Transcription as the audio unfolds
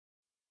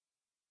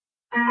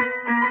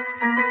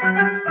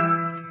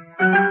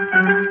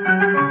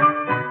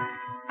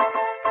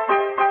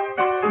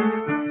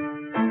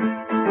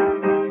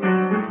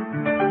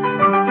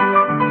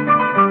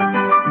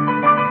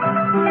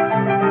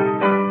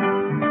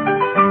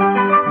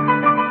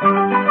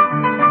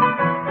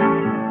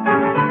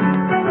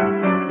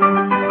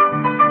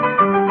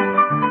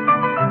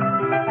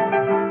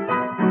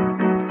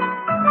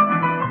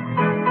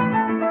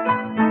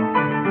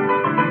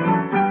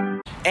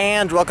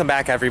And welcome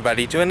back,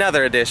 everybody, to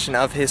another edition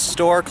of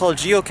Historical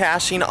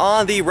Geocaching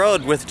on the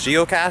Road with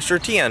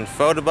Geocacher T and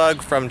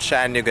Photobug from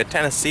Chattanooga,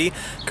 Tennessee.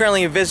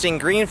 Currently visiting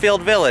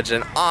Greenfield Village,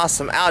 an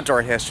awesome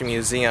outdoor history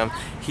museum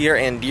here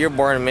in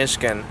Dearborn,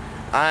 Michigan.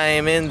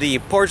 I'm in the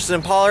Porches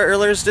and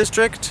Parlors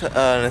district,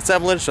 an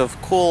assemblage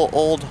of cool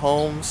old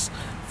homes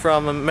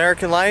from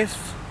American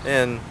life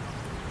and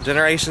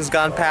generations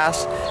gone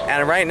past,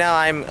 and right now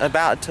I'm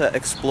about to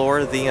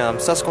explore the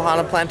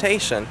Susquehanna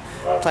Plantation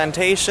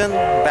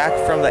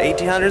back from the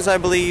 1800s, I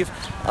believe,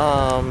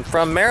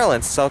 from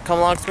Maryland. So come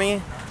along with me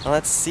and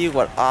let's see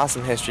what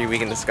awesome history we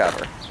can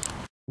discover.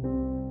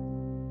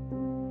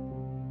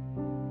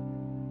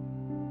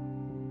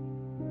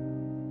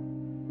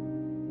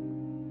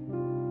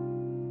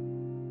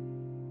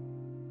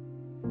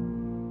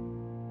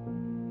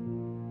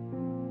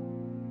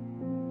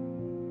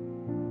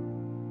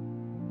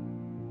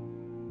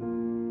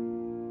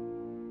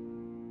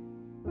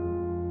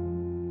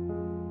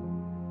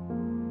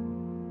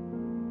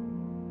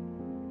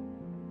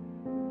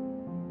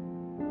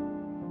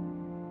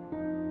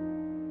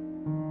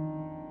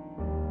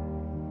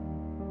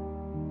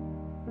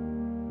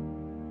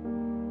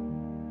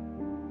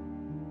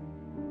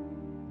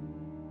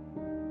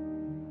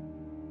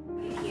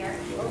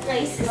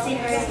 Place in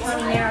St. Mary's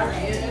County,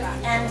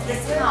 Maryland, and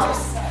this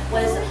house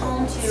was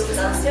home to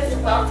the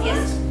fifth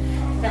wealthiest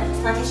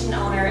plantation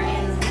owner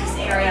in this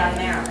area of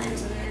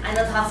Maryland. I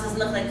know the house doesn't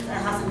look like a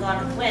house in Gone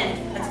with the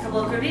Wind. That's a couple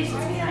of good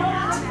reasons behind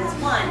that.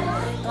 There's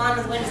one, Gone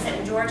with the Wind is set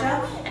in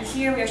Georgia, and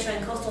here we are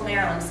showing coastal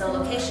Maryland, so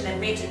location and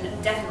region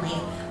definitely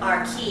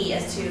are key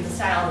as to the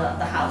style of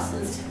the house,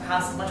 and this type of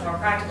house is much more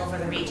practical for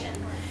the region.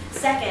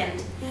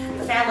 Second,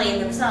 the family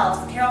themselves,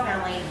 the Carroll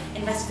family,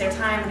 invested their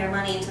time and their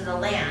money into the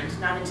land,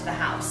 not into the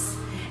house.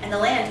 And the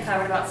land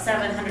covered about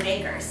 700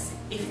 acres.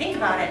 If you think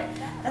about it,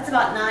 that's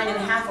about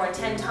 9.5 or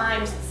 10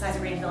 times the size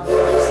of Greenfield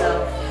Village,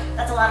 so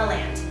that's a lot of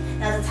land.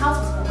 Now, this house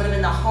would have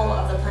been the home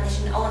of the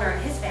plantation owner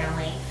and his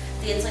family.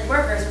 The enslaved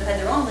workers would have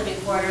had their own living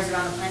quarters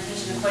around the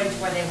plantation according to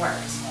where they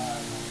worked.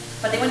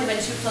 But they wouldn't have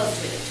been too close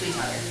to each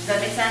other. Does that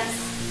make sense?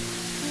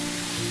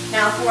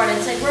 Now, for an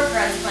enslaved worker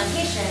on this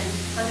plantation,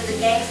 under the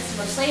gang system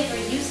of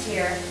slavery used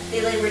here,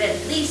 they labored at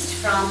least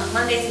from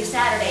Monday through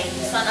Saturday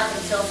from sun up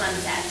until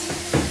sunset.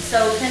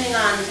 So depending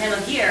on the time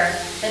of year,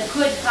 that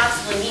could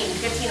possibly mean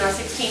 15 or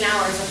 16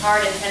 hours of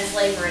hard, intense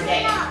labor a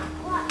day.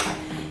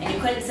 And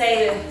you couldn't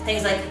say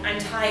things like, I'm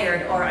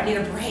tired, or I need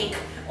a break,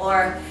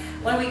 or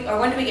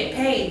when do we get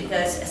paid?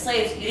 Because as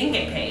slaves, you didn't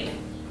get paid.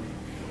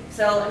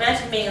 So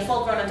imagine being a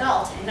full-grown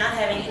adult and not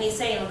having any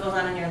say in what goes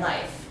on in your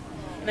life.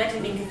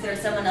 Imagine being considered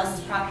someone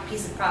else's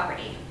piece of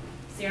property.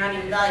 So you're not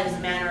even valued as a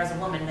man or as a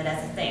woman, but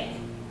as a thing.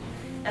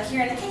 Now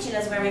here in the kitchen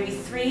is where maybe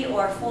 3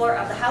 or 4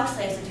 of the house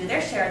slaves would do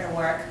their share of the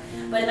work.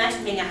 But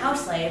imagine being a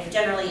house slave,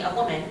 generally a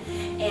woman,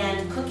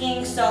 and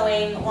cooking,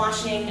 sewing,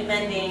 washing,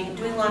 mending,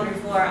 doing laundry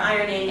for,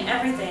 ironing,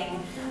 everything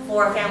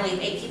for a family of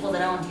 8 people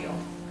that owned you.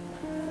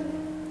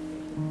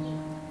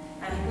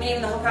 I mean,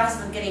 even the whole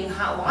process of getting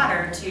hot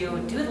water to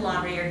do the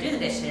laundry or do the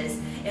dishes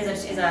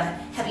is a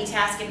heavy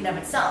task in and of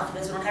itself,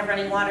 because we don't have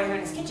running water here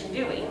in this kitchen,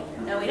 do we?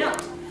 No, we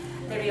don't.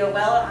 There'd be a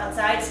well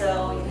outside,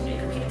 so you can do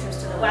computer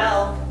trips to the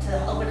well, to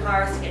the open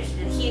hearth to get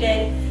it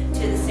heated,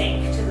 to the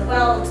sink, to the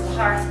well, to the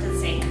hearth, to the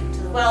sink, to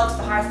the well, to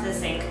the hearth, to the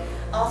sink,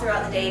 all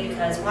throughout the day,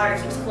 because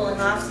water keeps cooling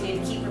off, so you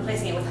need to keep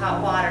replacing it with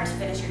hot water to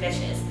finish your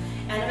dishes.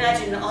 And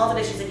imagine all the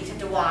dishes that you have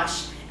to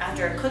wash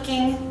after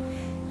cooking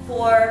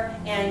for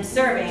and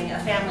serving a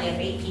family of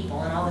 8 people,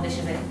 and all the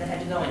dishes that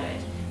had to go into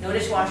it. No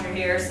dishwasher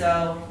here,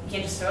 so you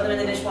can't just throw them in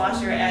the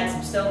dishwasher, add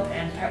some soap,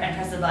 and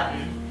press the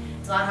button.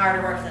 It's a lot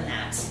harder work than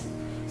that.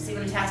 So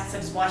even tasks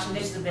such as washing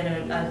dishes have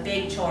been a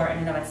big chore in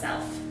and of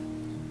itself.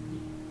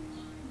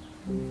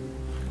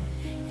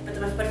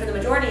 But for the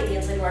majority of the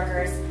enslaved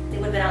workers, they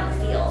would have been out in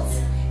the fields.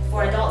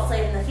 For an adult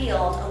slave in the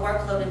field, a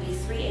workload would be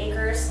 3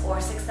 acres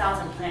or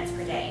 6,000 plants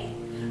per day.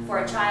 For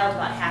a child,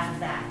 about half of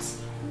that.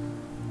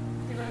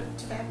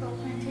 Tobacco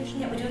plantation?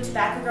 Yeah, we do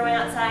tobacco growing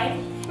outside,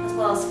 as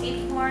well as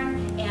feed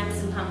corn and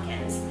some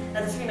pumpkins.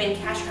 Now the 3 main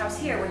cash crops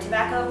here were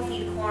tobacco,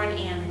 feed corn,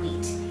 and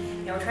wheat.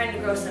 We're trying to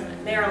grow some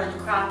Maryland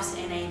crops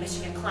in a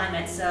Michigan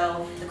climate,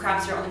 so the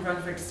crops are only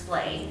grown for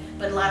display.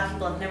 But a lot of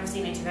people have never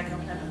seen a tobacco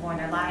plant before in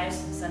their lives,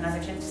 so now's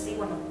their chance to see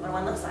what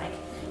one looks like.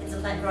 It's a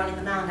plant growing in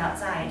the mound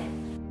outside.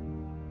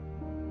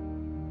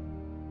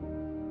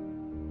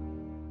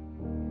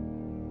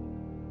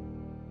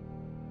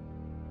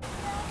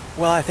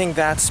 Well, I think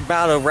that's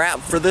about a wrap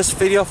for this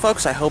video,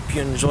 folks. I hope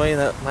you enjoy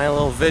my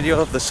little video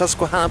of the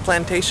Susquehanna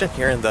Plantation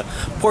here in the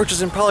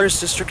Porches and Parlors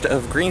district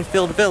of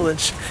Greenfield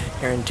Village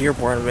here in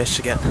Dearborn,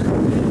 Michigan.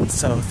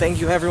 So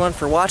thank you everyone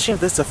for watching.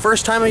 If this is the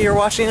first time you're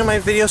watching any of my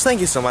videos, thank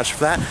you so much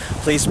for that.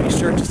 Please be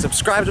sure to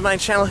subscribe to my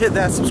channel, hit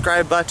that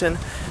subscribe button,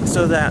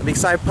 so that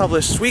because I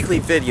publish weekly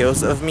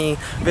videos of me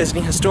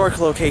visiting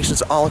historical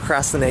locations all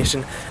across the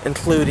nation,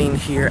 including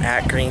here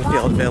at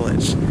Greenfield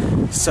Village.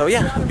 So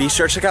yeah, be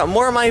sure to check out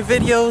more of my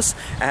videos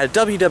at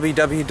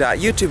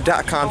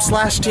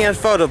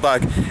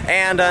www.youtube.com/tnphotobug.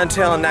 And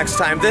until next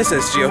time, this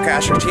is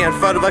Geocacher TN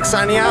Photobug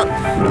signing out.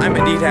 I'm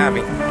indeed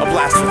having a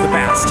blast with the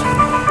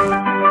past.